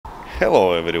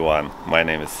Hello everyone, my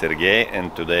name is Sergei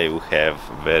and today we have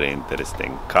very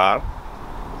interesting car.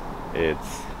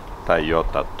 It's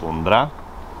Toyota Tundra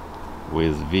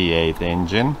with V8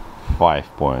 engine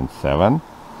 5.7,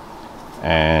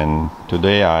 and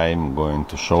today I'm going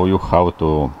to show you how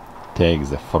to take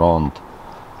the front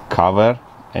cover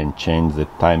and change the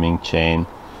timing chain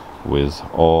with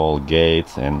all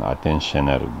gates and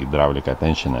attentioner, hydraulic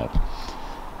attentioner.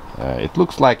 It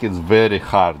looks like it's very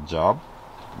hard job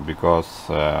because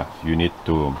you need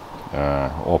to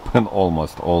open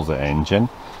almost all the engine,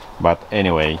 but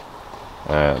anyway,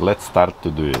 let's start to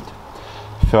do it.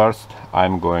 First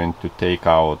I'm going to take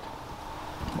out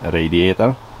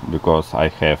radiator because I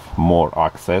have more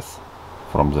access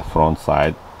from the front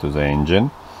side to the engine.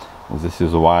 This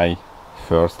is why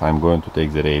first I'm going to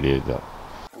take the radiator.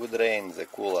 We drain the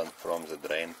coolant from the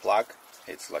drain plug.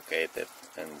 It's located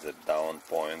in the down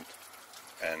point,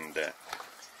 and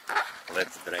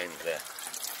let's drain the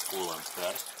coolant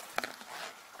first.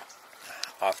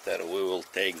 After we will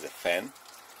take the fan.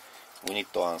 We need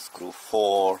to unscrew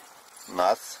 4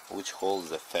 nuts which hold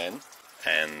the fan,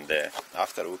 and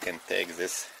after we can take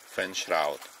this fan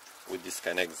shroud. We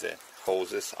disconnect the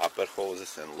hoses, upper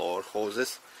hoses and lower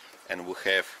hoses, and we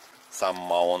have some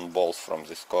mount bolts from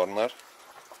this corner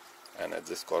and at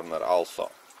this corner also.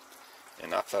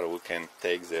 And after we can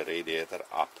take the radiator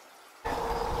up.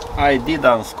 I did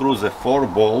unscrew the 4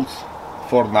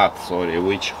 nuts,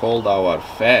 which hold our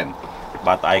fan,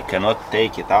 but I cannot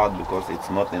take it out because it's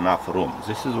not enough room.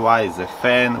 This is why the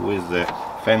fan with the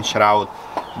fan shroud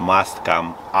must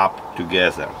come up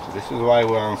together. This is why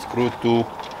we unscrew 2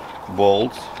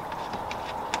 bolts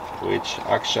which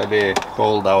actually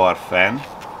hold our fan.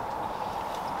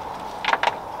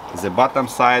 The bottom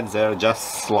side there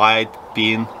just slide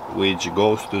pin which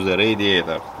goes to the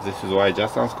radiator. This is why I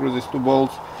just unscrew these 2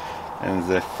 bolts, and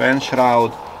the fan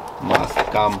shroud must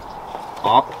come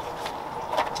up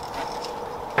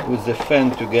with the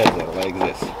fan together like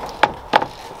this.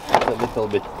 It's a little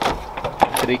bit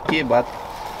tricky, but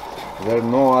there's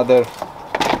no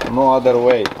other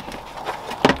way.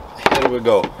 Here we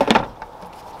go.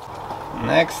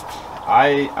 Next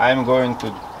I'm going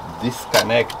to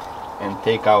disconnect and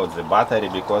take out the battery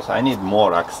because I need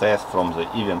more access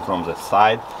even from the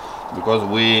side, because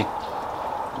we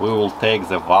will take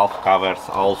the valve covers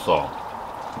also,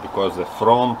 because the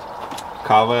front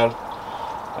cover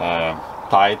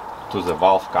tied to the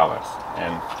valve covers,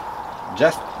 and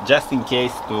just in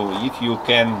case if you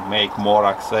can make more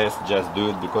access, just do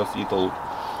it because it will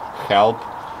help,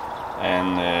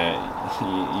 and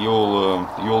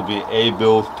you'll be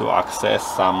able to access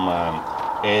some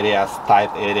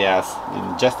tight areas.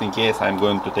 Just in case, I'm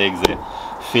going to take the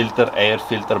air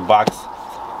filter box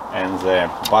and the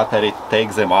battery,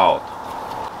 take them out.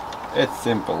 It's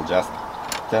simple, just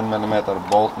 10mm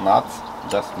bolt nuts.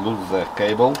 Just lose the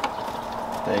cable,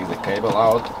 take the cable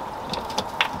out,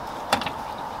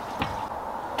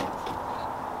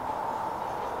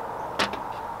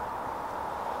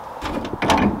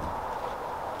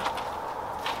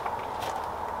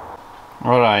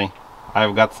 alright.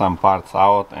 I've got some parts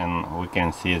out, and we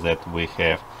can see that we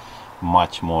have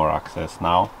much more access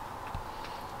now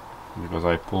because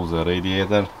I pull the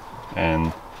radiator,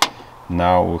 and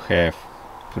now we have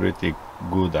pretty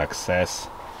good access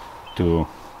to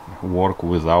work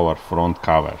with our front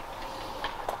cover.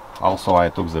 Also, I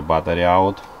took the battery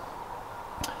out.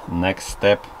 Next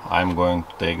step, I'm going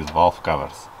to take the valve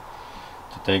covers.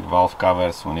 To take valve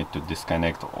covers, we need to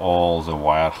disconnect all the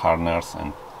wire harness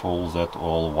and pull that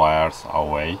all wires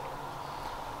away.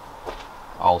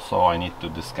 Also, I need to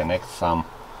disconnect some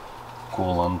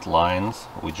coolant lines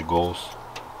which goes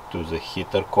to the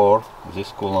heater core.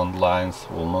 These coolant lines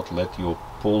will not let you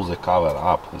pull the cover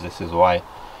up. This is why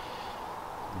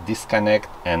disconnect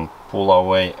and pull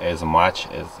away as much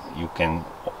as you can,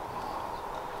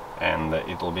 and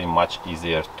it will be much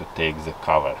easier to take the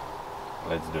cover.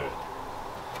 Let's do it.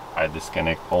 I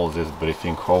disconnect all these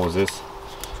briefing hoses,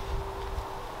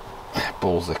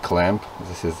 pull the clamp.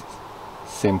 This is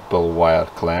simple wire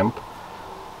clamp.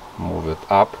 Move it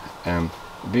up and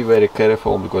be very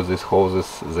careful because these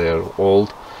hoses, they're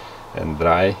old and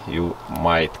dry. You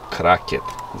might crack it.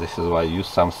 This is why I use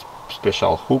some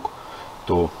special hook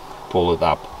to pull it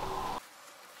up.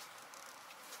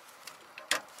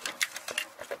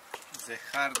 The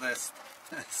hardest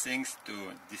things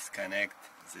to disconnect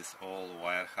this old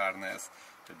wire harness,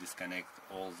 to disconnect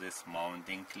all these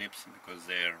mounting clips, because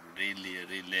they're really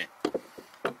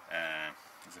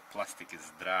the plastic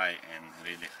is dry and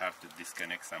really hard to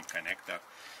disconnect some connector.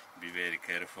 Be very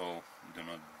careful, do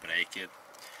not break it.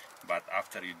 But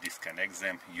after you disconnect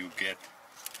them, you get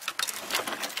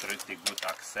pretty good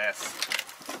access,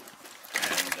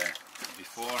 and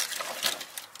before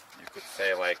you could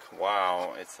say like,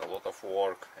 wow, it's a lot of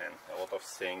work and a lot of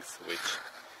things which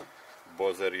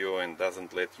bother you and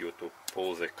doesn't let you to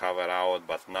pull the cover out,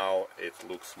 but now it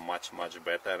looks much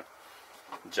better.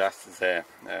 Just the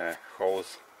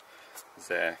hose,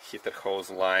 the heater hose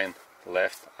line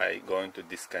left, I'm going to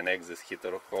disconnect this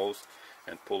heater hose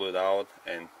and pull it out,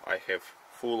 and I have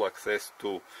full access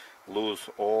to lose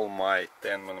all my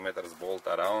 10mm bolt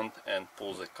around and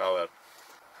pull the cover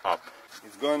up.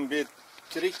 It's going to be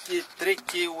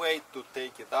tricky way to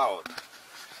take it out.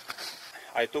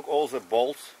 I took all the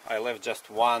bolts, I left just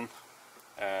one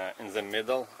in the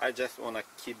middle. I just want to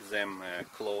keep them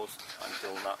closed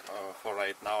until now. For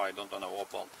right now I don't want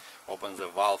to open the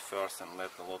valve first and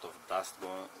let a lot of dust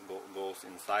goes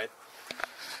inside.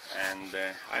 And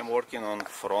I'm working on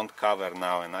front cover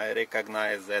now, and I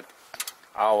recognize that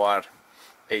our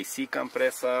AC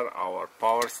compressor, our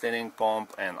power steering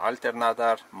pump and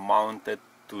alternator mounted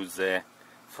to the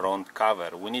front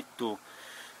cover. We need to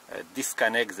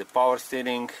disconnect the power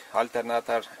steering,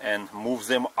 alternator and move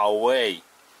them away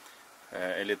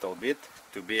a little bit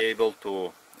to be able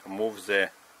to move the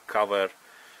cover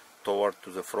toward to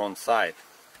the front side.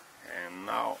 And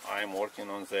now I'm working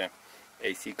on the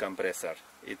AC compressor.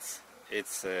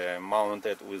 It's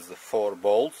mounted with 4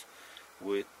 bolts.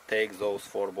 We take those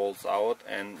 4 bolts out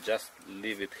and just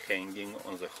leave it hanging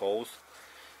on the hose.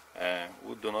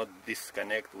 We do not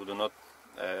disconnect, we do not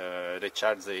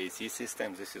recharge the AC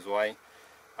system. This is why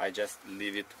I just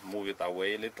leave it, move it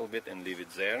away a little bit and leave it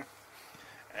there.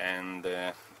 And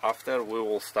after we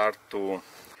will start to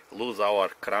lose our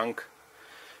crank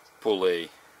pulley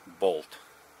bolt.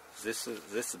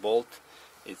 This bolt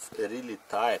is really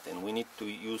tight, and we need to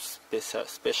use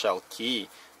special key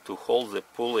to hold the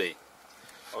pulley.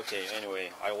 Okay,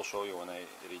 anyway, I will show you when I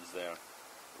reach there.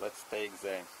 Let's take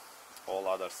the all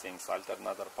other things,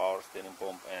 alternator, power steering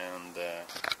pump and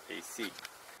AC.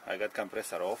 I got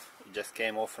compressor off. It just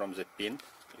came off from the pin.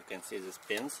 You can see these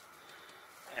pins,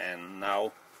 and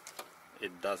now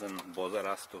it doesn't bother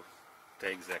us to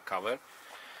take the cover.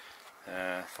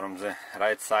 From the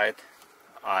right side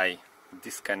I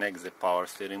disconnect the power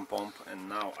steering pump, and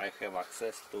now I have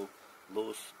access to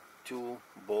loose 2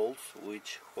 bolts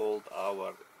which hold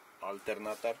our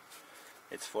alternator.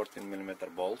 It's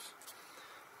 14mm bolts,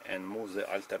 and move the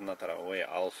alternator away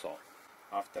also.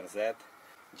 After that,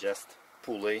 just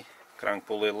pulley, crank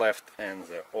pulley left, and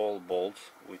the all bolts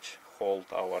which hold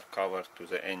our cover to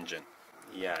the engine.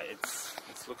 Yeah, it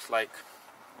looks like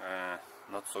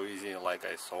not so easy like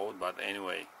I thought, but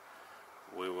anyway,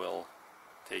 we will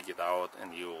take it out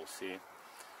and you will see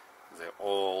the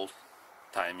old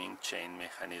timing chain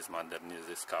mechanism underneath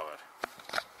this cover.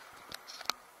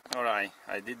 Alright,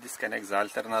 I did disconnect the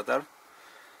alternator.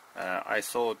 I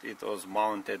thought it was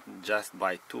mounted just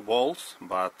by 2 bolts,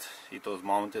 but it was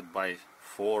mounted by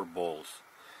 4 bolts.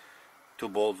 2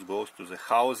 bolts goes to the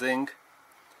housing,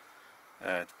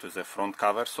 to the front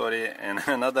cover, sorry, and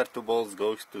another 2 bolts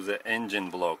goes to the engine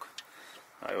block.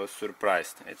 I was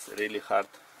surprised. It's really hard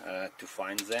to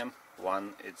find them.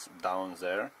 One it's down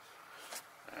there,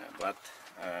 but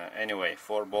anyway,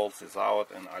 4 bolts is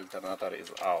out and alternator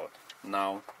is out.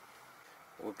 Now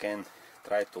we can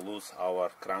try to lose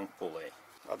our crank pulley.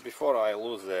 But before I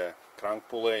lose the crank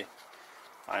pulley,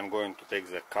 I'm going to take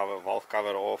the valve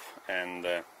cover off and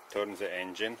turn the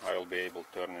engine. I will be able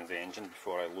to turn the engine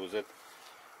before I lose it,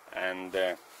 and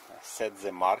set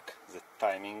the mark, the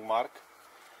timing mark,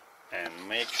 and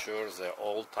make sure the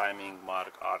all timing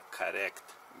mark are correct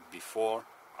before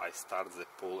I start the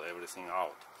pull everything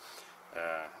out.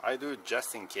 I do it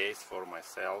just in case for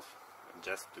myself,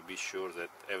 just to be sure that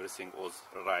everything was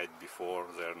right before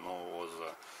there was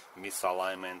a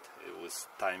misalignment with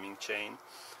timing chain.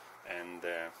 And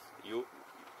you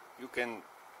can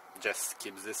just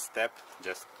skip this step,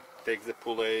 just take the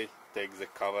pulley, take the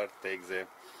cover, take the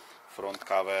front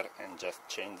cover and just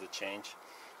change the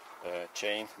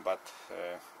chain, but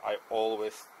I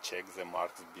always check the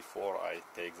marks before I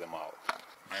take them out.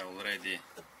 I already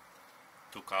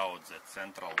took out the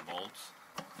central bolts.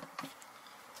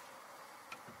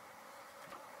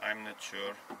 I'm not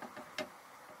sure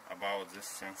about these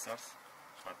sensors,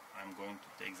 but I'm going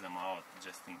to take them out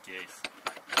just in case.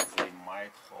 They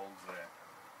might hold the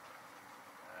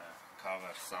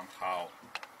cover somehow.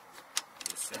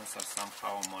 The sensor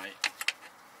somehow might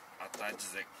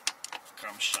attach the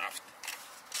camshaft.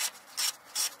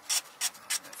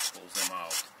 Let's pull them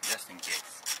out just in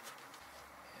case.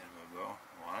 Here we go,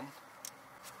 one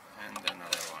and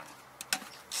another one.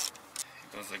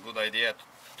 It was a good idea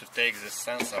to take the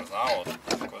sensors out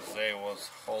because they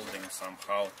was holding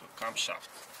somehow to camshaft.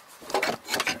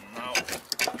 And now,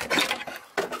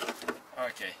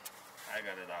 okay, I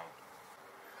got it out.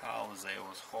 How they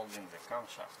was holding the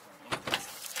camshaft.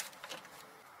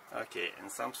 Okay, in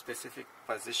some specific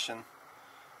position,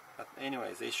 but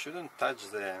anyway, they shouldn't touch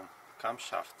the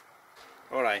camshaft.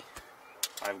 Alright,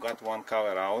 I've got one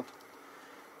cover out,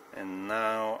 and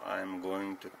now I'm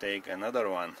going to take another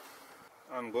one.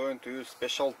 I'm going to use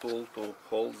special tool to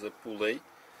hold the pulley.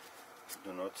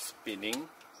 Do not spinning.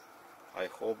 I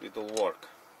hope it will work.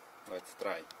 Let's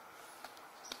try.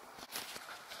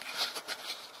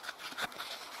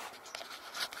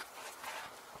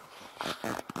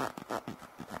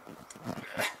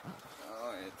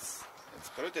 Oh, it's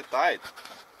pretty tight.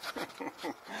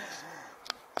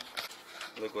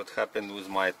 Look what happened with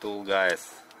my tool,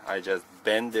 guys. I just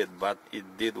bent it, but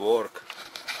it did work.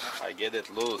 I get it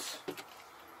loose.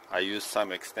 I used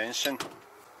some extension,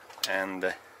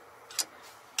 and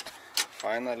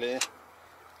finally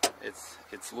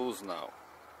it's loose now.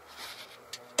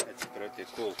 It's pretty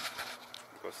cool,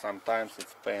 because sometimes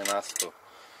it's pain us to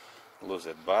lose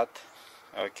it, but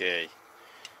okay.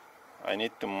 I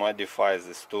need to modify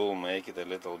this tool, make it a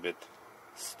little bit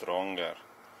stronger.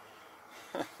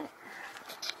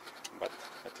 But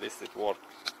at least it worked.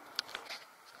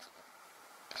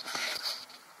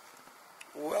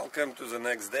 Welcome to the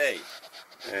next day,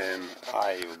 and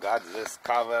I got this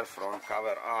cover front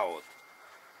cover out.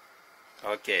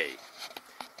 Okay,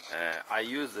 I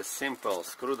use a simple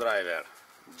screwdriver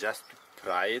just to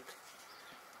pry it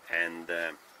and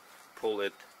pull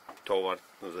it toward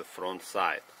to the front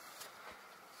side.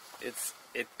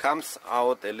 It comes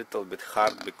out a little bit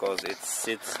hard because it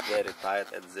sits very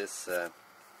tight at this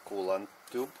coolant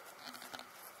tube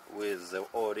with the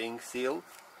O-ring seal,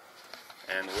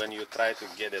 and when you try to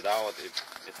get it out,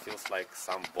 it feels like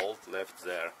some bolt left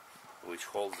there which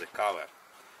holds the cover.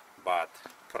 But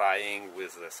prying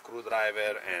with the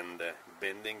screwdriver and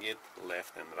bending it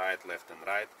left and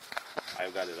right,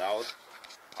 I've got it out.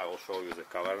 I will show you the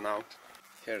cover now.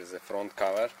 Here's the front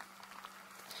cover.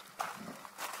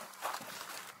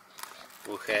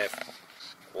 We have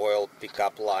oil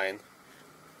pickup line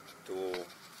to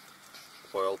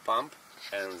oil pump,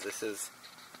 and this is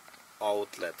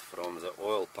outlet from the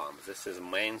oil pump. This is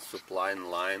main supply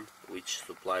line which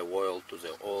supply oil to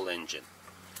the oil engine.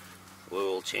 We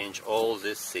will change all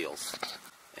these seals,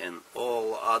 and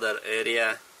all other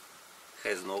area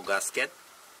has no gasket,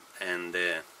 and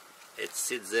it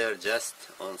sits there just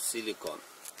on silicone.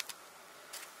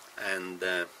 And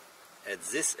at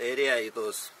this area it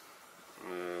was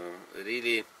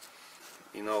really,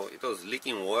 it was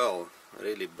leaking oil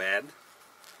really bad,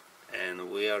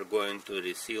 and we are going to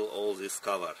reseal all this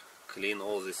cover, clean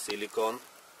all the silicone,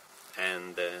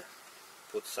 and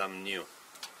put some new.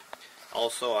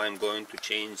 Also, I'm going to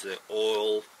change the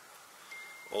oil,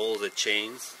 all the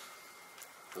chains.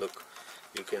 Look,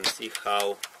 you can see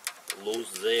how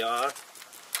loose they are,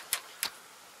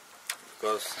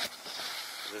 because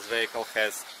this vehicle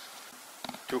has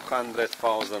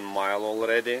 200,000 miles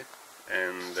already,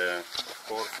 and of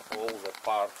course all the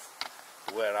parts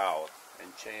wear out,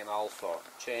 and chain also.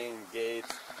 Chain,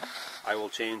 gates, I will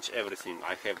change everything.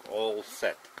 I have all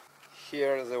set.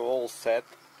 Here the all set,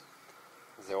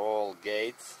 the all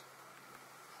gates,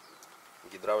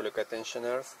 hydraulic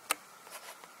tensioners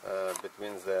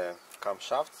between the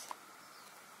camshafts,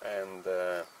 and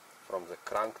from the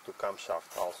crank to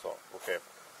camshaft also. We have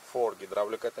 4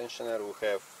 hydraulic tensioner, we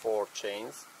have 4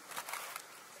 chains,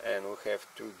 and we have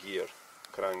 2 gear,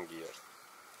 crank gears.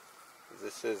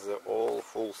 This is all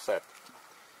full set.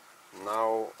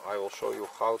 Now I will show you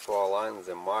how to align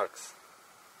the marks.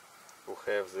 We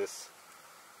have this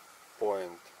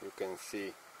point, you can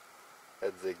see,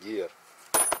 at the gear,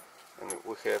 and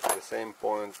we have the same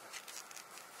point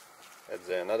at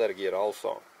the another gear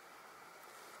also.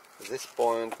 This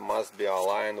point must be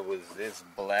aligned with this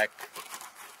black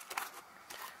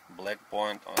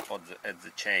point at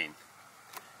the chain,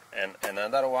 and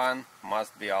another one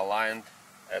must be aligned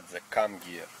at the cam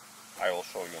gear. I will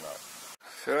show you now.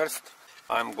 First,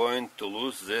 I'm going to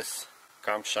lose this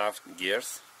camshaft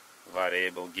gears,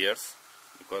 variable gears,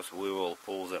 because we will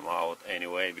pull them out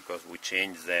anyway, because we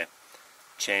change the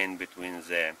chain between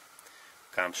the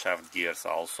camshaft gears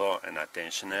also, and a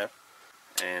tensioner.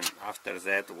 And after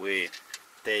that we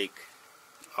take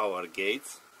our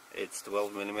gates. It's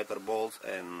 12mm bolts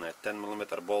and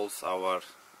 10mm bolts, our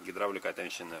hydraulic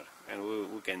tensioner, and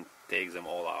we can take them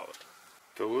all out.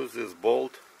 To lose this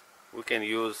bolt, we can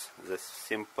use this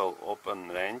simple open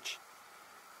wrench,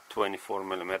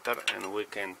 24mm, and we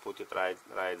can put it right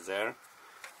there,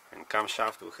 In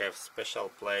camshaft we have special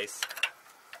place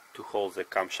to hold the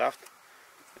camshaft,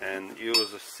 and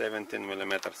use a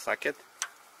 17mm socket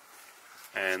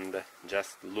and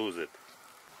just lose it.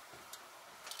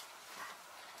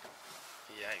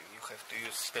 Yeah, you have to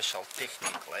use special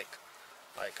technique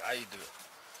like I do.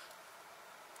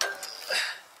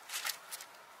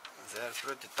 They're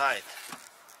pretty tight.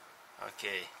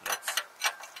 Okay,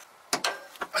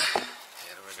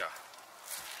 here we go.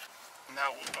 Now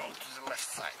we'll go to the left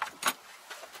side.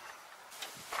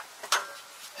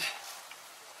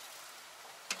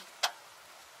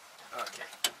 Okay,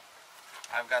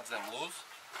 I've got them loose.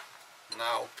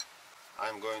 Now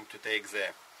I'm going to take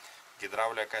the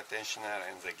hydraulic tensioner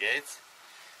and the gates,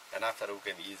 and after we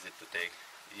can easy take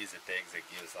the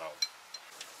gears out.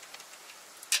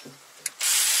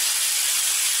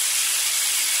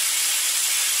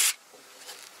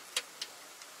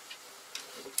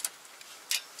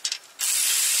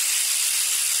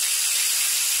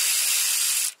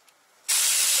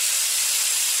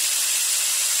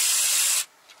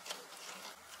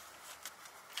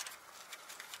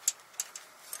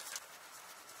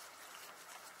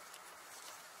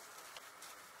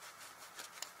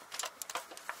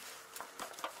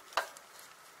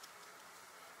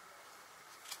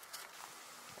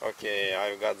 Okay,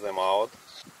 I've got them out,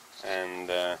 and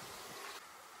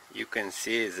you can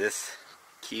see this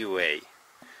keyway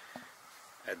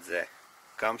at the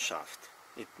camshaft.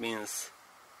 It means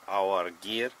our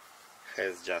gear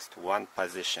has just one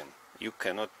position. You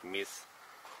cannot miss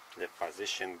the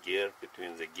position gear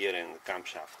between the gear and the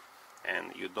camshaft,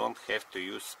 and you don't have to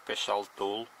use special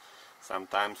tool.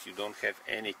 Sometimes you don't have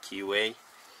any keyway,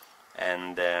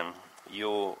 and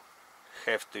you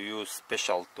have to use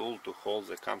special tool to hold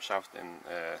the camshaft in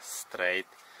straight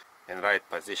and right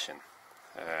position.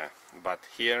 But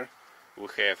here we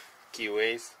have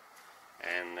keyways,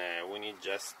 and we need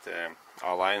just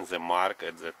align the mark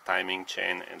at the timing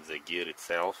chain and the gear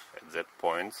itself at that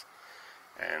points,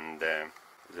 and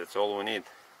that's all we need.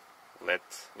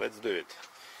 Let's do it.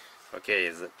 Okay,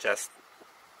 just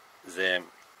the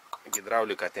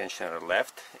hydraulic tensioner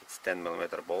left. It's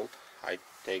 10mm bolt. I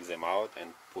take them out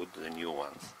and put the new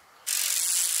ones.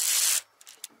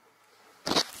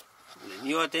 The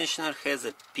new tensioner has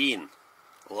a pin,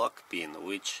 lock pin,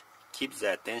 which keeps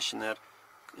the tensioner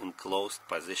in closed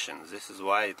position. This is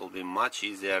why it will be much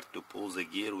easier to pull the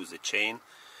gear with the chain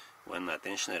when the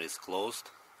tensioner is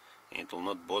closed, and it will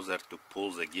not bother to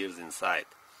pull the gears inside.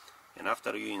 And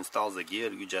after you install the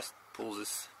gear, you just pull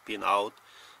this pin out,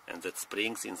 and that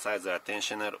springs inside the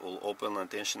tensioner will open the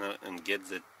tensioner and get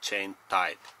the chain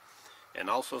tight. And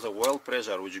also the oil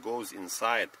pressure which goes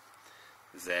inside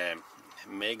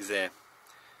makes the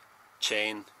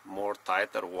chain more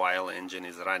tighter while engine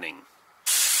is running.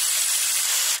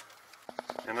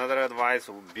 Another advice: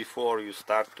 before you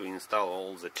start to install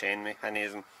all the chain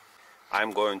mechanism,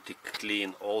 I'm going to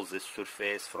clean all the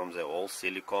surface from the old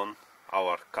silicone.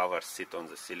 Our covers sit on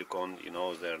the silicone, you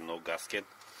know, there are no gasket.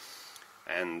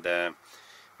 And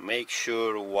make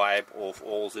sure wipe off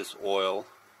all this oil,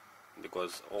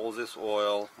 because all this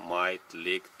oil might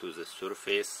leak to the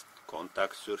surface,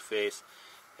 contact surface,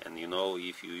 and you know,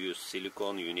 if you use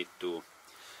silicone you need to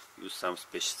use some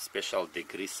special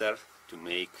degreaser to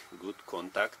make good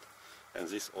contact, and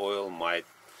this oil might,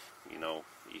 you know,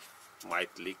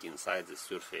 might leak inside the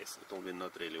surface. It will be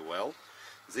not really well.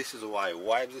 This is why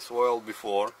wipe this oil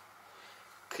before,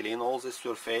 clean all the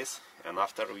surface, and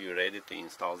after you're ready to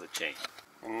install the chain.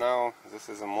 And now this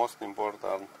is the most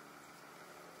important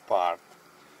part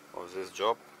of this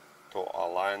job, to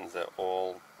align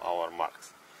all our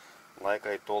marks. Like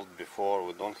I told before,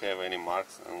 we don't have any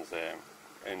marks on the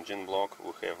engine block.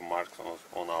 We have marks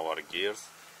on our gears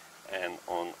and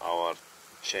on our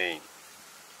chain.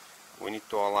 We need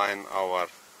to align our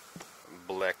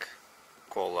black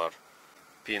color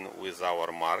pin with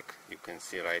our mark. You can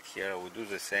see right here. We do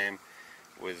the same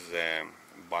with the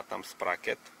bottom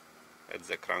sprocket at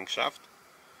the crankshaft.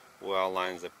 We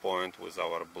align the point with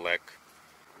our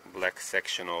black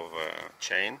section of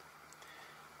chain,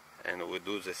 and we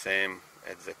do the same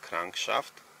at the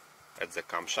crankshaft, at the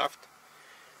camshaft.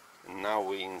 Now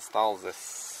we install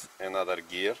this another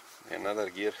gear. Another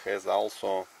gear has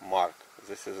also mark.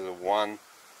 This is one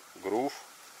groove.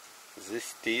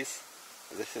 This teeth,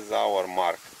 this is our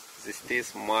mark. This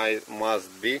teeth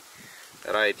must be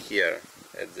right here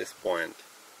at this point,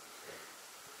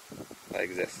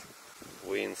 like this.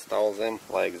 We install them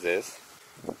like this,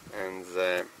 and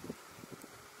the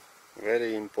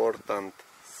very important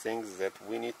things that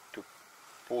we need to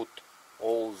put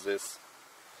all this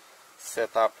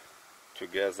setup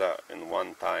together in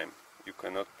one time. You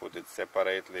cannot put it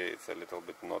separately, it's a little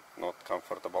bit not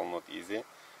comfortable, not easy.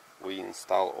 We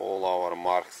install all our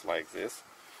marks like this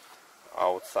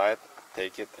outside,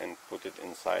 take it and put it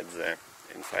inside the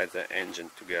engine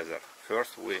together.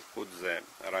 First we put the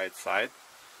right side,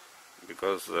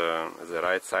 because the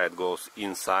right side goes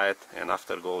inside and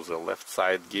after goes the left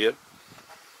side gear.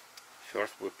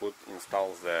 First we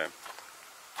install the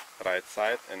right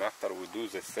side, and after we do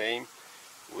the same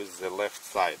with the left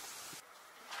side.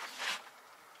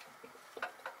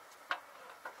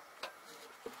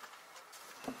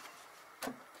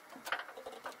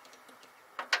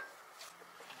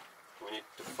 We need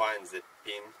to find the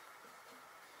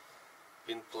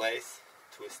pin place,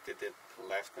 twisted it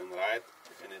left and right,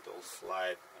 and it will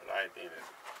slide right in it.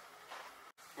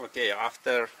 Okay,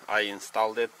 after I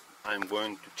installed it, I'm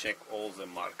going to check all the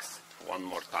marks one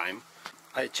more time.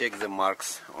 I check the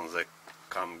marks on the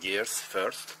cam gears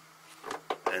first,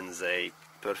 and they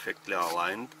perfectly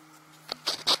aligned.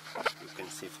 You can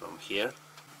see from here,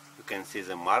 you can see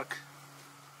the mark,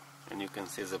 and you can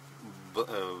see the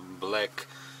black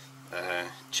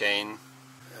chain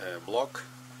block,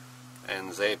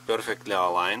 and they perfectly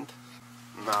aligned.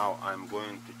 Now I'm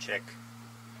going to check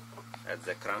at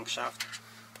the crankshaft.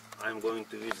 I'm going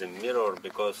to use a mirror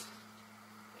because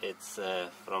it's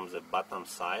from the bottom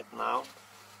side now,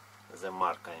 the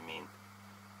mark I mean,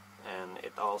 and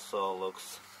it also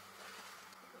looks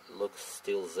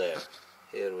still there.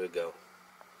 Here we go.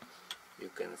 You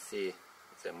can see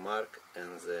the mark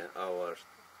and our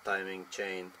timing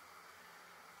chain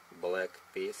black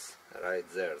piece right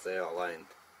there, they are aligned.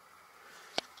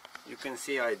 You can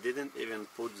see I didn't even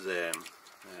put the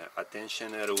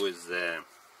attentioner with the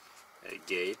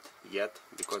gate yet,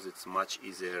 because it's much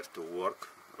easier to work.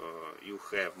 You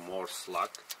have more slack.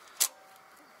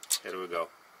 Here we go.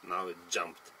 Now it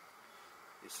jumped.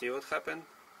 You see what happened?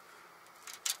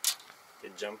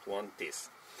 It jumped one piece.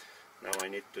 Now I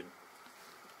need to,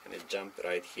 and it jumped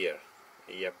right here.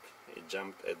 Yep, it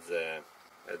jumped at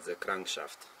the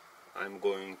crankshaft. I'm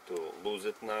going to lose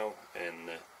it now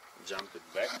and jump it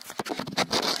back.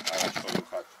 I'll show you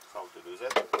how to do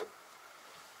that.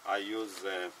 I use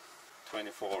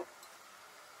 24mm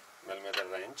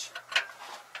wrench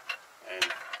and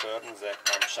turn the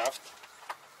camshaft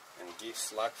and give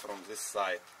slack from this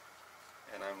side,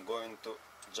 and I'm going to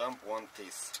jump one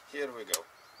piece. Here we go.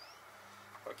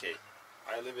 Okay,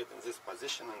 I leave it in this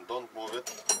position and don't move it.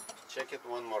 Check it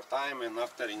one more time, and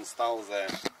after install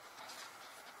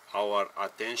our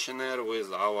attentioner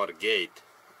with our gate,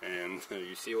 and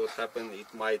you see what happened.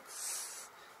 It might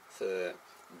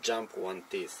jump one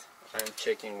piece. I'm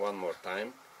checking one more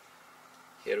time.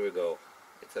 Here we go.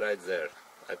 It's right there.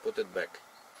 I put it back.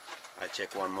 I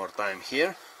check one more time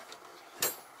here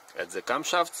at the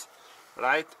camshafts.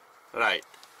 Right.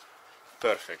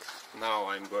 Perfect. Now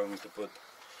I'm going to put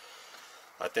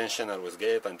attentioner with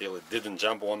gate until it didn't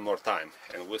jump one more time,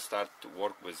 and we start to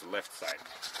work with left side.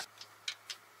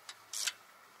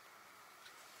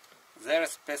 There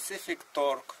is specific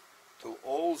torque to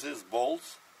all these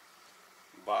bolts,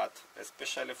 but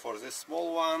especially for this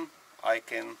small one, I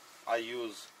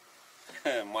use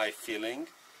my feeling,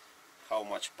 how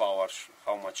much power,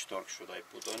 how much torque should I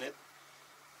put on it.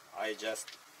 I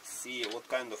just see what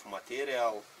kind of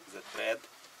material the thread,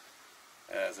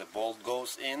 the bolt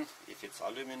goes in. If it's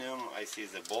aluminum, I see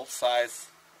the bolt size,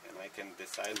 and I can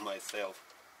decide myself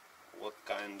what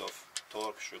kind of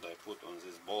torque should I put on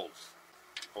these bolts.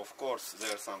 Of course,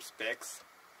 there are some specs.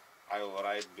 I will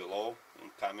write below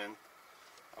in comment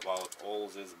about all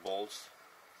these bolts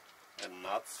and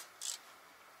nuts,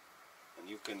 and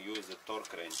you can use the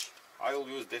torque wrench. I will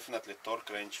use definitely torque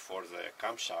wrench for the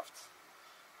camshafts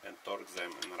and torque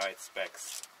them in right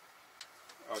specs.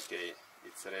 Okay,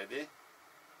 it's ready.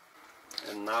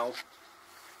 And now,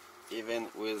 even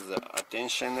with the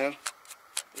attentioner,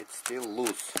 it's still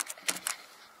loose,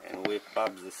 and we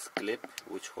pop this clip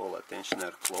which hold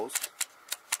attentioner closed,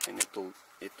 and it'll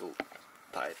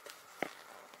tight.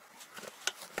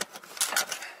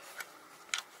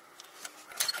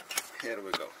 Here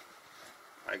we go.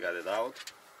 I got it out,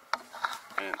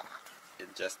 and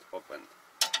it just opened.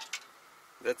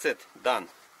 That's it, done.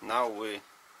 Now we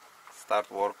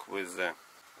start work with the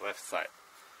left side,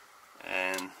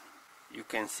 and you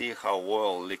can see how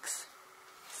oil leaks,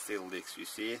 still leaks. You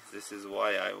see, this is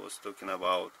why I was talking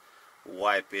about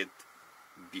wipe it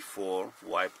before,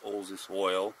 wipe all this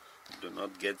oil. Do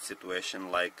not get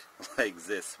situation like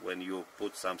this, when you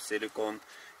put some silicone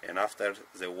and after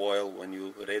the oil, when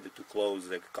you ready to close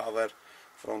the cover,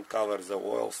 front cover, the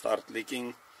oil start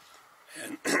leaking,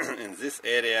 and in this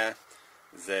area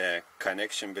the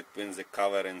connection between the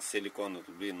cover and silicone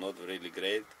will be not really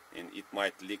great and it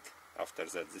might leak after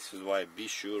that. This is why be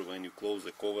sure when you close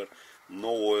the cover, no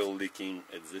oil leaking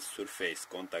at this surface,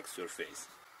 contact surface.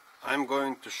 I'm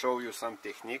going to show you some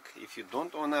technique. If you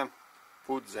don't wanna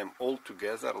put them all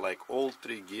together, like all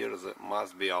three gears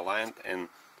must be aligned and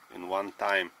in one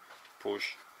time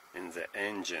push in the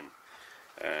engine,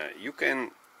 you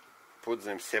can put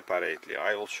them separately.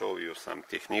 I will show you some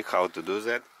technique how to do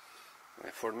that.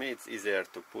 For me it's easier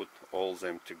to put all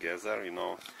them together, you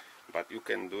know, but you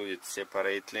can do it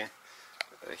separately.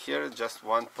 Here is just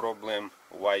one problem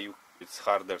why it's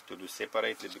harder to do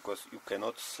separately, because you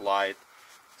cannot slide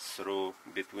through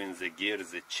between the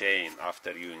gears the chain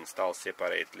after you install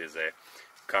separately the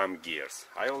cam gears.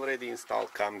 I already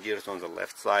installed cam gears on the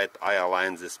left side. I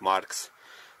aligned these marks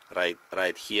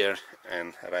right here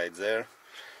and right there,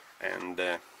 and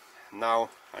now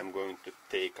I'm going to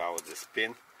take out the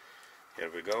pin. Here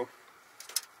we go.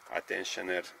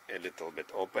 Attentioner a little bit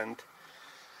opened.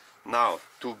 Now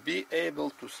to be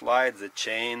able to slide the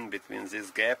chain between this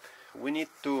gap, we need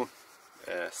to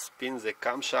spin the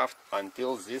camshaft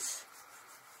until this,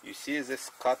 you see this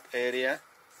cut area,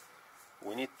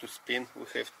 we need to spin, we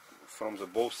have from the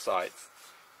both sides,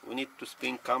 we need to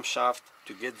spin camshaft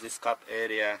to get this cut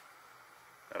area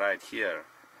right here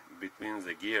between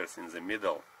the gears in the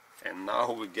middle, and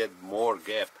now we get more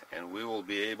gap and we will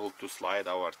be able to slide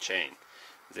our chain.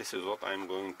 This is what I'm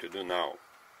going to do now.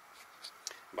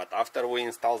 But after we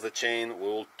install the chain, we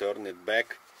will turn it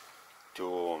back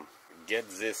to get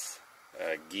this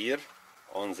gear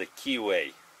on the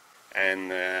keyway,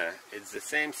 and it's the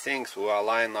same things. We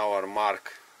align our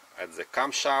mark at the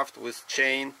camshaft with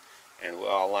chain, and we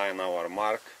align our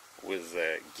mark with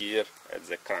the gear at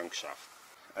the crankshaft.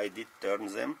 I did turn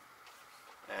them,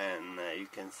 and you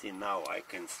can see now I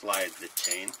can slide the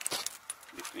chain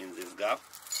between this gap,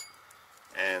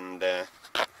 and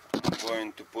I'm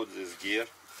going to put this gear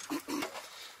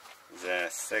the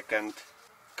second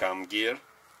cam gear.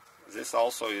 This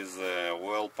also is a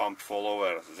oil pump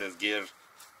follower. This gear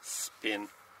spin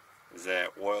the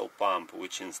oil pump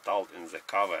which installed in the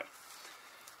cover,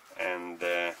 and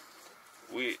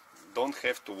we don't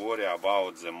have to worry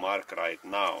about the mark right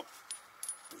now.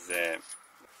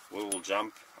 We will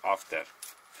jump after.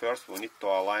 First we need to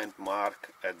align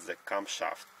mark at the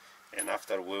camshaft, and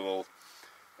after we will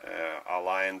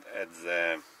align at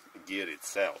the gear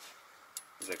itself,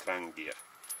 the crank gear.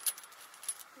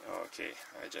 Okay,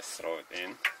 I just throw it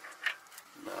in.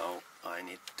 Now I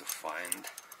need to find,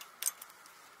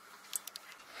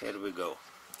 here we go.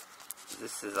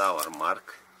 This is our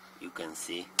mark, you can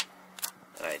see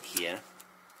right here.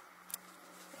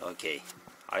 Okay,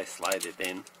 I slide it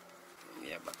in.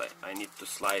 Yeah, but I need to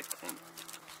slide, and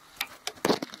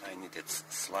I need to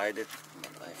slide it,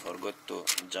 but I forgot to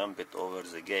jump it over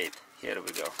the gate. Here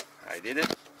we go, I did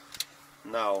it.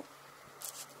 Now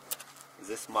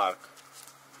this mark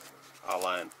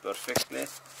aligned perfectly.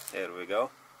 There we go,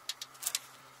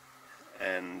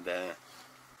 and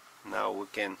now we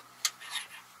can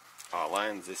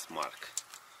align this mark.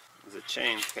 The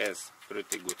chain has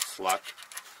pretty good slack,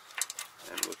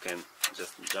 and we can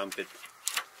just jump it.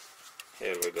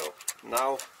 Here we go.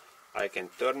 Now I can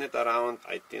turn it around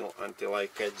until I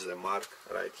catch the mark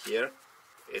right here.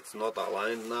 It's not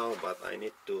aligned now, but I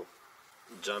need to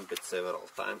jump it several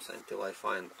times until I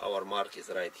find our mark is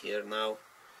right here now.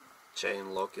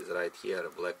 Chain lock is right here,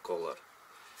 black color.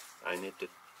 I need to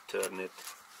turn it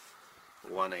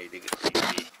 180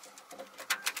 degrees.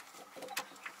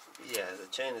 Yeah, the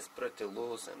chain is pretty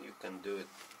loose and you can do it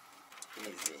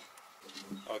easy.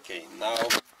 Okay, now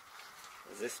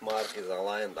this mark is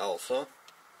aligned also.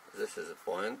 This is a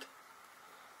point.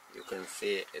 You can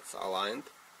see it's aligned.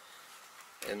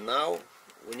 And now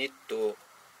we need to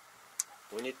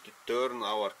turn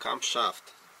our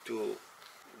camshaft to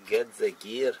get the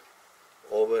gear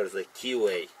over the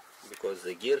keyway, because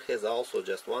the gear has also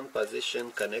just one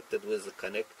position connected with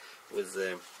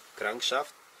the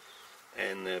crankshaft,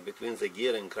 and between the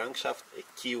gear and crankshaft a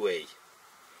keyway.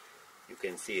 You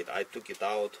can see it. I took it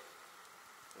out.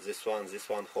 This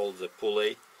one holds the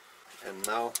pulley, and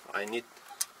now it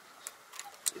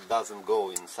doesn't go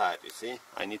inside, you see.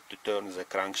 I need to turn the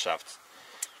crankshaft.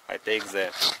 I take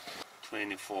the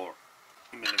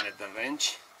 24mm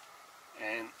wrench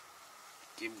and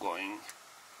keep going.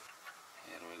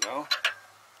 Here we go.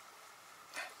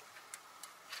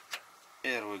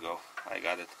 Here we go. I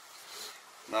got it.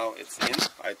 Now it's in.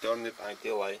 I turn it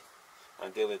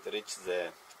until it reaches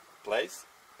the place,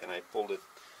 and I pulled it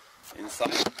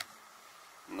inside.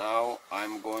 Now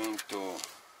I'm going to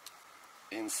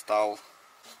install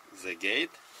the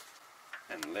gate,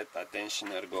 and let the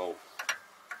tensioner go.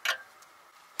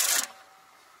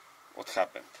 What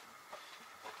happened?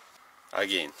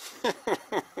 Again.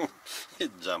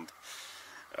 It jumped.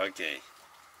 Okay,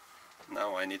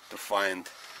 now I need to find,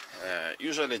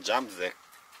 usually jump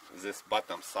this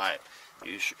bottom side.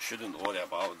 You shouldn't worry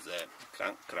about the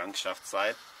crankshaft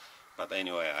side, but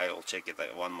anyway, I will check it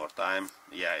one more time.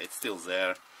 Yeah, it's still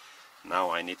there.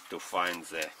 Now I need to find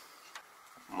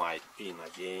my pin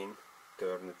again,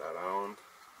 turn it around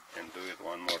and do it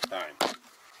one more time.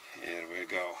 Here we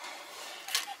go.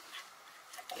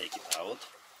 Take it out,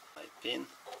 my pin,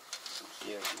 and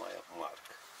here's my mark.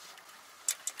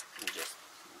 Just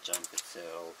jump it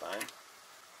several times.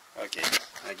 Okay,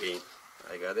 again,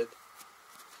 I got it.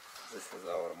 This is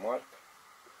our mark.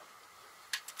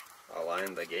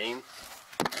 Aligned again,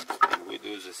 and we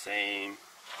do the same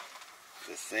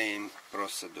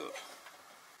procedure.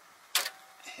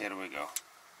 Here we go.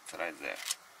 It's right there.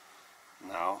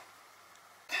 Now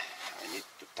I need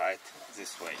to tie it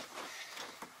this way,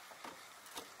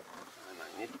 and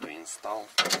I need to install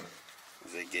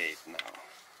the gate now.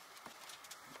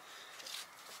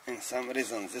 In some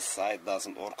reason this side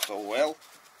doesn't work so well.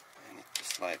 I need to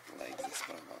slide like this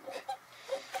probably.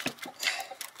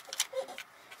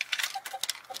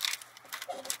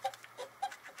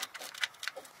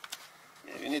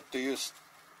 Yeah, you need to use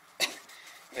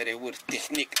very weird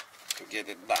technique to get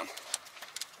it done.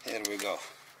 Here we go.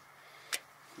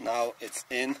 Now it's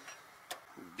in.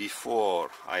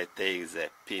 Before I take the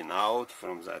pin out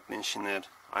from the tensioner,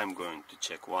 I'm going to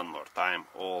check one more time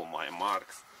all my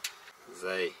marks.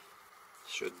 They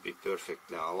should be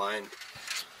perfectly aligned,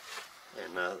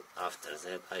 and after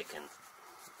that I can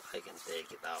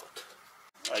take it out.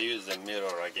 I use the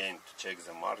mirror again to check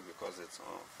the mark because it's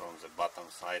from the bottom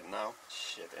side now.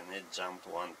 Shit, and it jumped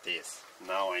one piece.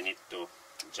 Now I need to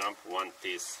jump one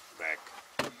piece back.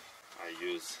 I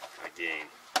use again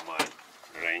my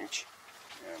wrench,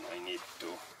 and I need to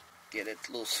get it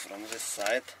loose from this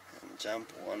side and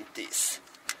jump one piece.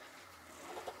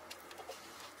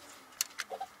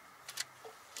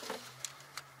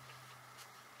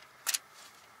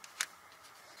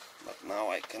 But now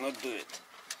I cannot do it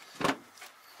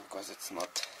because it's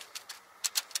not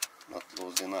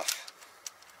loose enough.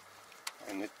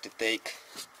 I need to take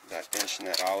the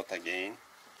tensioner out again,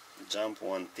 jump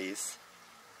one piece.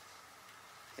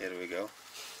 Here we go.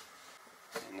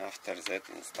 And after that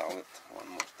install it one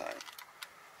more time.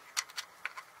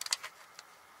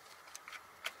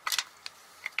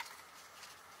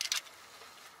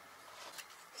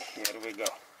 Here we go.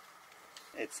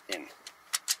 It's in.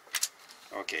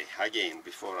 Okay, again,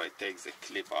 before I take the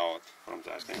clip out from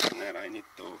the tensioner, I need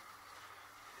to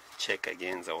check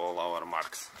again all our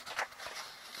marks.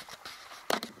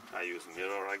 I use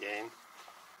mirror again.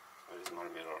 Where is my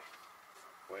mirror?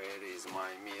 Where is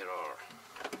my mirror?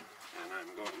 And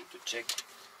I'm going to check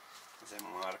the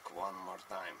mark one more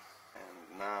time.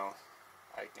 And now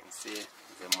I can see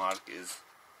the mark is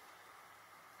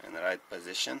in the right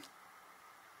position,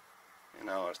 and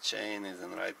our chain is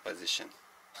in the right position.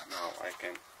 Now I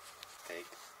can take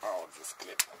out this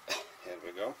clip. Here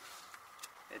we go.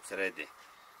 It's ready.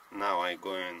 Now I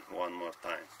go in one more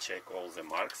time, check all the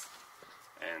marks,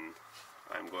 and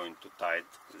I'm going to tighten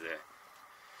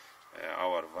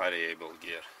our variable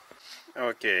gear.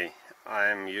 Okay,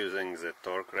 I'm using the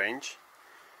torque wrench,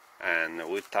 and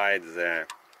we tied the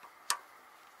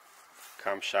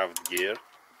camshaft gear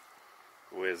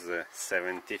with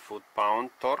 70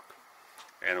 foot-pound torque,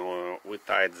 and we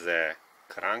tied the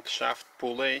crankshaft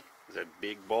pulley, that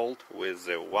big bolt, with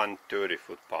the 130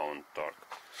 foot-pound torque.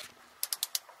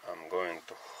 I'm going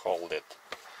to hold it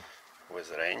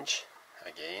with wrench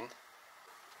again.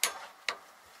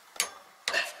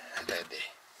 Ready.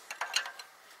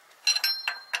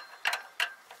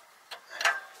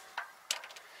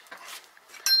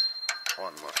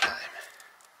 One more time.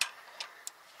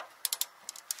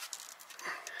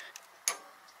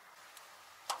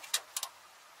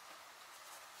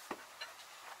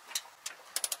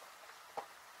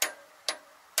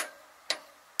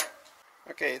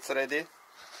 Okay, it's ready.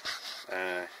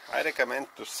 I recommend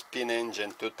to spin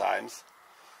engine 2 times.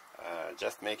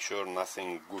 Just make sure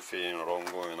nothing goofy and wrong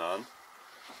going on.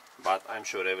 But I'm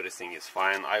sure everything is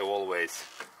fine. I always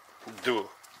do,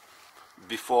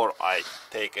 before I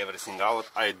take everything out,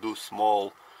 I do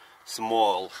small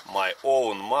my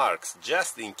own marks,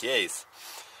 just in case.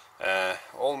 A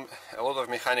lot of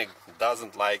mechanic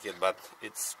doesn't like it, but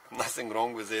it's nothing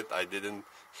wrong with it. I didn't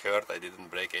hurt, I didn't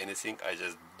break anything. I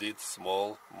just did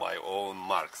my own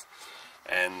marks,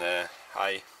 and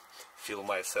I feel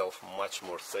myself much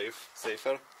more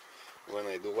safer when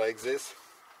I do like this.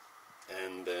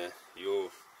 and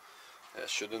you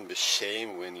shouldn't be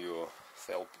ashamed when you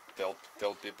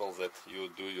tell people that you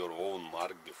do your own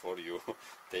mark before you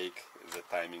take the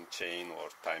timing chain or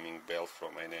timing belt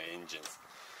from any engines.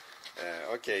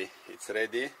 Okay, it's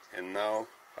ready, and now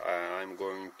I'm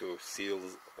going to seal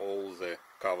all the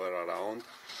cover around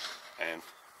and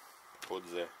put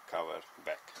the cover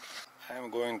back. I'm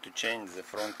going to change the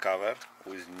front cover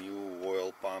with new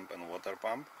oil pump and water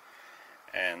pump,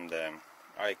 and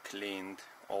I cleaned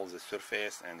all the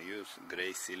surface and used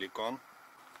gray silicone.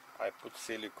 I put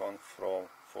silicone for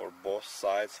both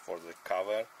sides, for the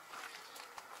cover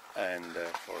and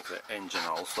for the engine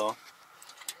also,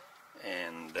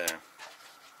 and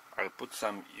I'll put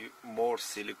some more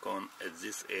silicone at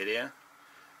this area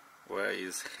where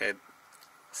is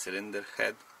cylinder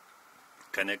head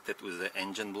connected with the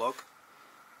engine block.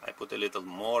 I put a little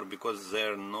more because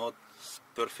they're not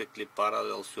perfectly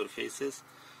parallel surfaces,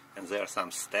 and there are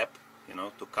some step, you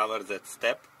know, to cover that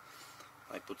step.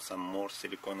 I put some more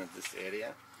silicone at this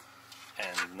area,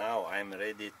 and now I'm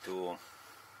ready to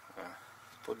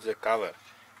put the cover.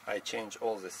 I change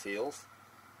all the seals.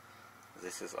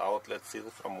 This is outlet seal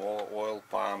from oil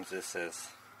pump. This is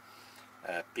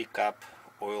pickup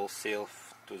oil seal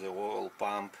to the oil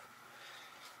pump.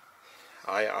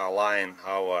 I align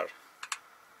our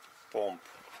pump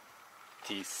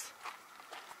teeth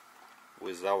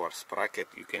with our sprocket.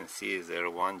 You can see there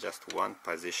just one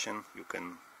position. You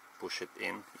can push it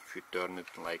in. If you turn it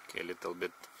like a little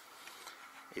bit,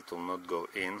 it will not go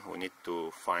in. We need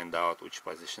to find out which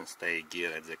position stay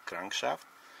gear at the crankshaft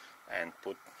and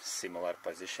put similar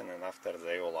position, and after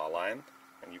they all align,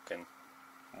 and you can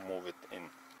move it in.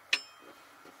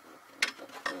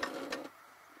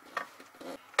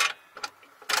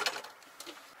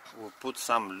 We'll put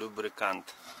some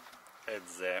lubricant at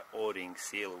the O-ring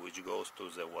seal which goes to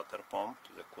the water pump,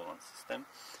 to the coolant system,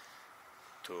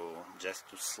 just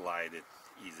to slide it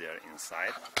easier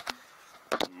inside.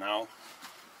 Now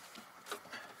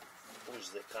push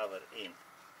the cover in.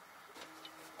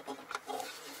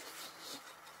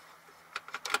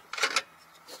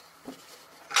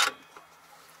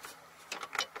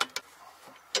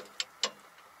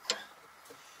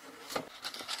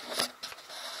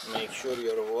 Make sure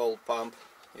your oil pump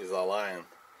is aligned.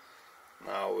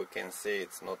 Now we can see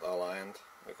it's not aligned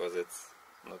because it's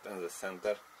not in the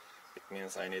center. It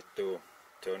means I need to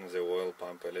turn the oil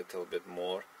pump a little bit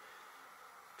more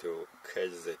to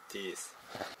catch the teeth.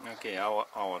 Okay,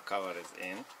 our cover is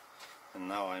in, and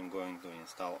now I'm going to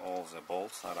install all the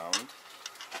bolts around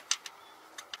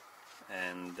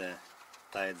and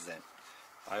tight them.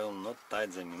 I will not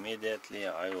tight them immediately.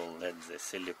 I will let the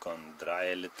silicone dry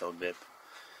a little bit,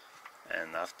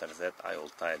 and after that I will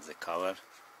tight the cover.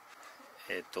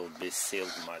 It will be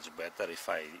sealed much better if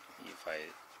I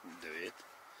do it,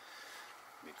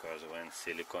 because when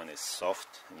silicone is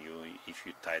soft, if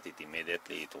you tight it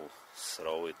immediately, it will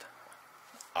throw it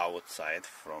outside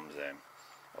from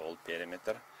the old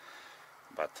perimeter.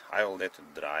 But I will let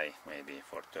it dry maybe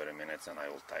for 30 minutes and I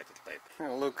will tight it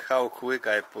later. Look how quick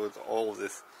I put all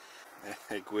this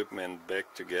equipment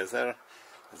back together.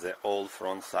 The old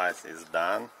front sides is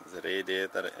done, the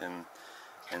radiator in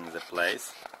the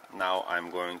place. Now I'm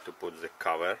going to put the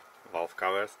cover, valve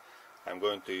covers. I'm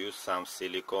going to use some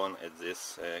silicone at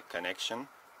this connection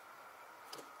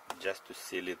just to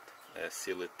seal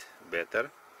it better.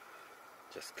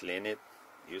 Just clean it,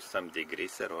 use some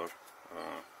degreaser or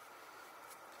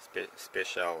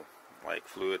special like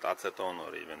fluid acetone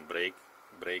or even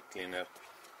brake cleaner.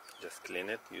 Just clean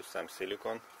it, use some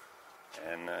silicone,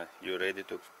 and you're ready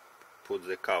to put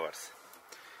the covers.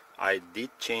 I did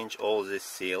change all these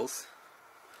seals.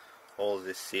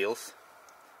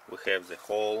 We have the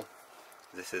hole.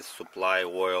 This is supply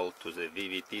oil to the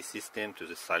VVT system, to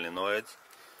the solenoids,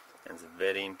 and it's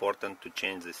very important to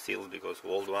change the seals because the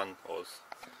old one was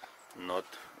not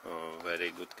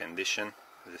very good condition.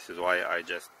 This is why I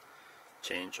just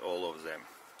change all of them.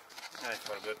 I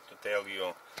forgot to tell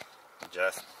you,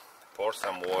 just pour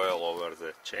some oil over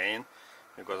the chain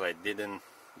because I didn't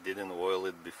oil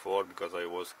it before because I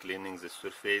was cleaning the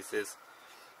surfaces,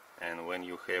 and when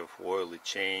you have oily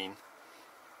chain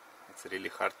it's really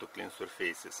hard to clean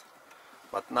surfaces.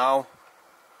 But now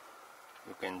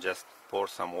you can just pour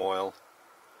some oil,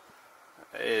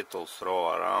 it will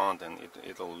throw around and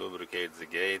it will lubricate the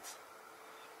gates.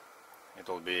 It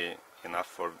will be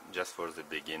enough just for the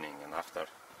beginning, and after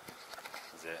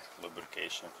the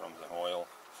lubrication from the oil,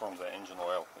 from the engine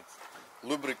oil, it's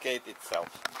lubricate itself.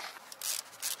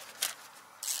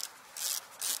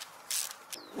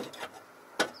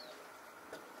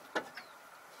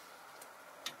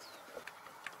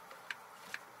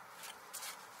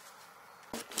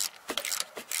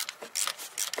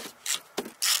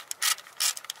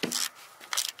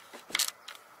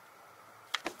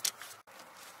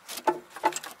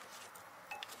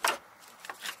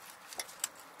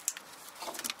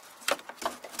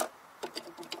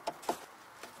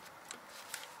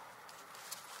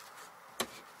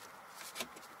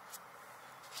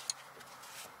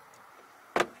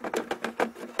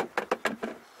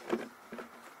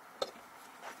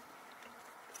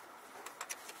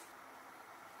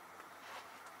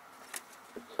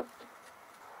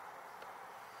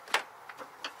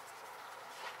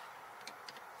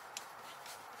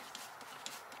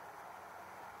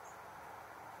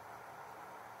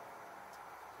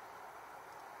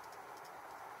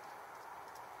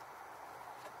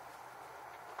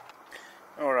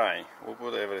 Alright, we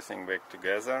put everything back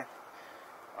together.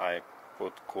 I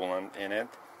put coolant in it,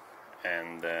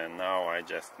 and now I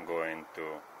just going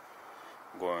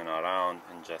around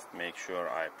and just make sure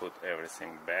I put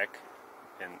everything back,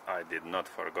 and I did not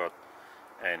forget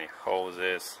any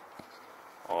hoses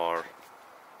or,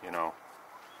 you know,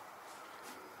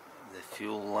 the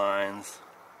fuel lines.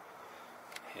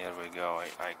 Here we go.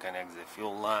 I connect the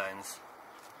fuel lines.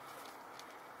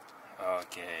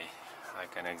 Okay, I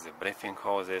connect the breathing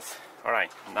hoses.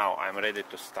 Alright, now I'm ready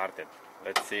to start it.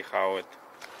 Let's see how it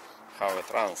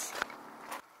runs.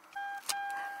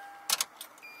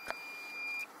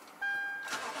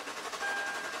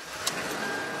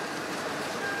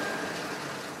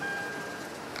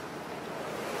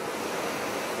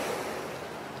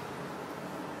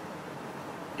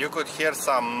 You could hear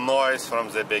some noise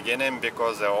from the beginning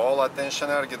because the oil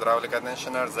tensioner, hydraulic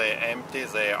tensioner, they empty,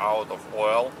 they out of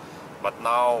oil. But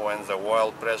now when the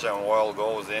oil pressure and oil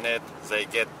goes in it, they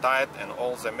get tight and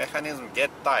all the mechanisms get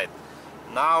tight.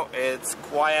 Now it's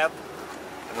quiet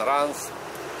and runs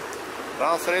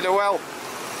really well.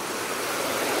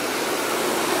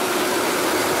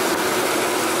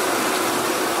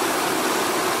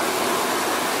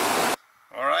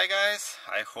 Alright guys,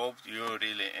 I hope you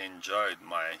really enjoyed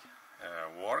my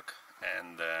work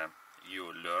and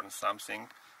you learned something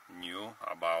new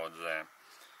about the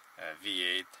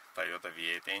V8, Toyota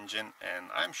V8 engine, and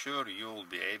I'm sure you will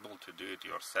be able to do it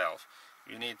yourself.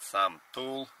 You need some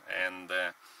tool and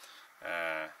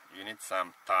you need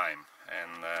some time,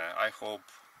 and I hope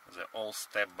the all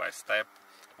step by step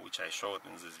which I showed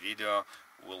in this video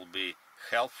will be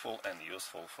helpful and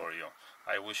useful for you.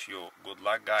 I wish you good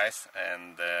luck guys,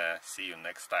 and see you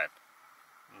next time.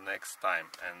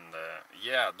 And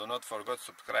yeah, do not forget to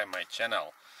subscribe my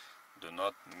channel. Do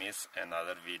not miss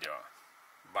another video.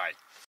 Bye.